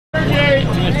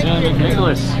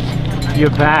Dylan-McNicholas, you're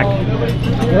back.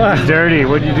 Dirty.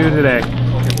 What'd you do today?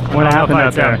 What happened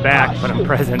out there? I'm back, but I'm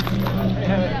present.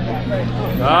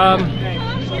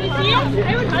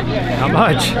 Not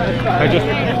much. I just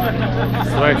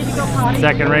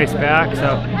second race back,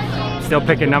 so still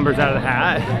picking numbers out of the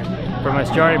hat for my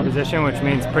starting position, which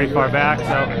means pretty far back.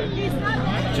 So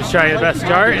just try to get the best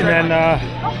start, and then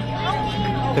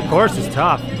the course is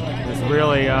tough. It's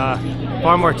really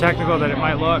far more technical than it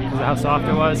might look because of how soft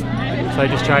it was. So I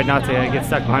just tried not to get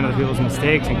stuck behind other people's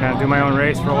mistakes and kind of do my own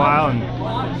race for a while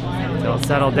until it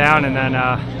settled down. And then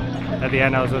at the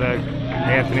end, I was with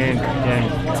Anthony and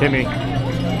Timmy.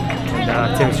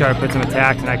 And Timmy started to put some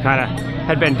attacks, and I kind of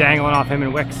had been dangling off him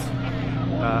and Wicks,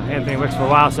 Anthony and Wicks for a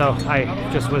while. So I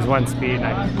just was one speed, and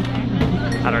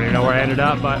I don't even know where I ended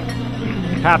up, but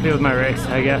happy with my race,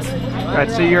 I guess. All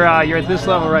right, so you're at this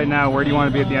level right now. Where do you want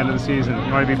to be at the end of the season?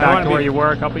 You want to be back to where you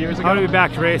were a couple years ago? I want to be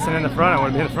back to racing in the front. I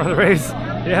want to be in the front of the race.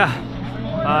 Yeah.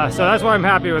 So that's why I'm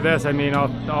happy with this. I mean,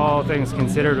 all things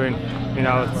considered, when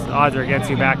odds are against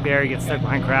you back there, you get stuck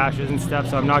behind crashes and stuff.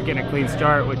 So I'm not getting a clean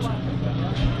start, which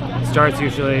starts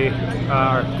usually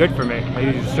are good for me. I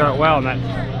usually start well, and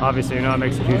that obviously it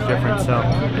makes a huge difference. So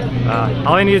I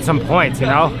only needed some points.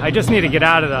 I just need to get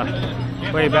out of the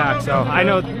way back, so I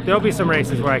know there'll be some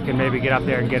races where I can maybe get up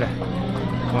there and get a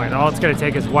point. All it's going to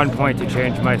take is 1 point to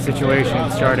change my situation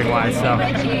starting wise. So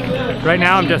right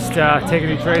now I'm just taking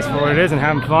each race for what it is and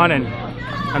having fun, and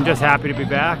I'm just happy to be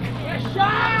back. So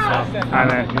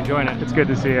I'm enjoying it. It's good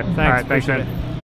to see you. Thanks. All right, thanks, man.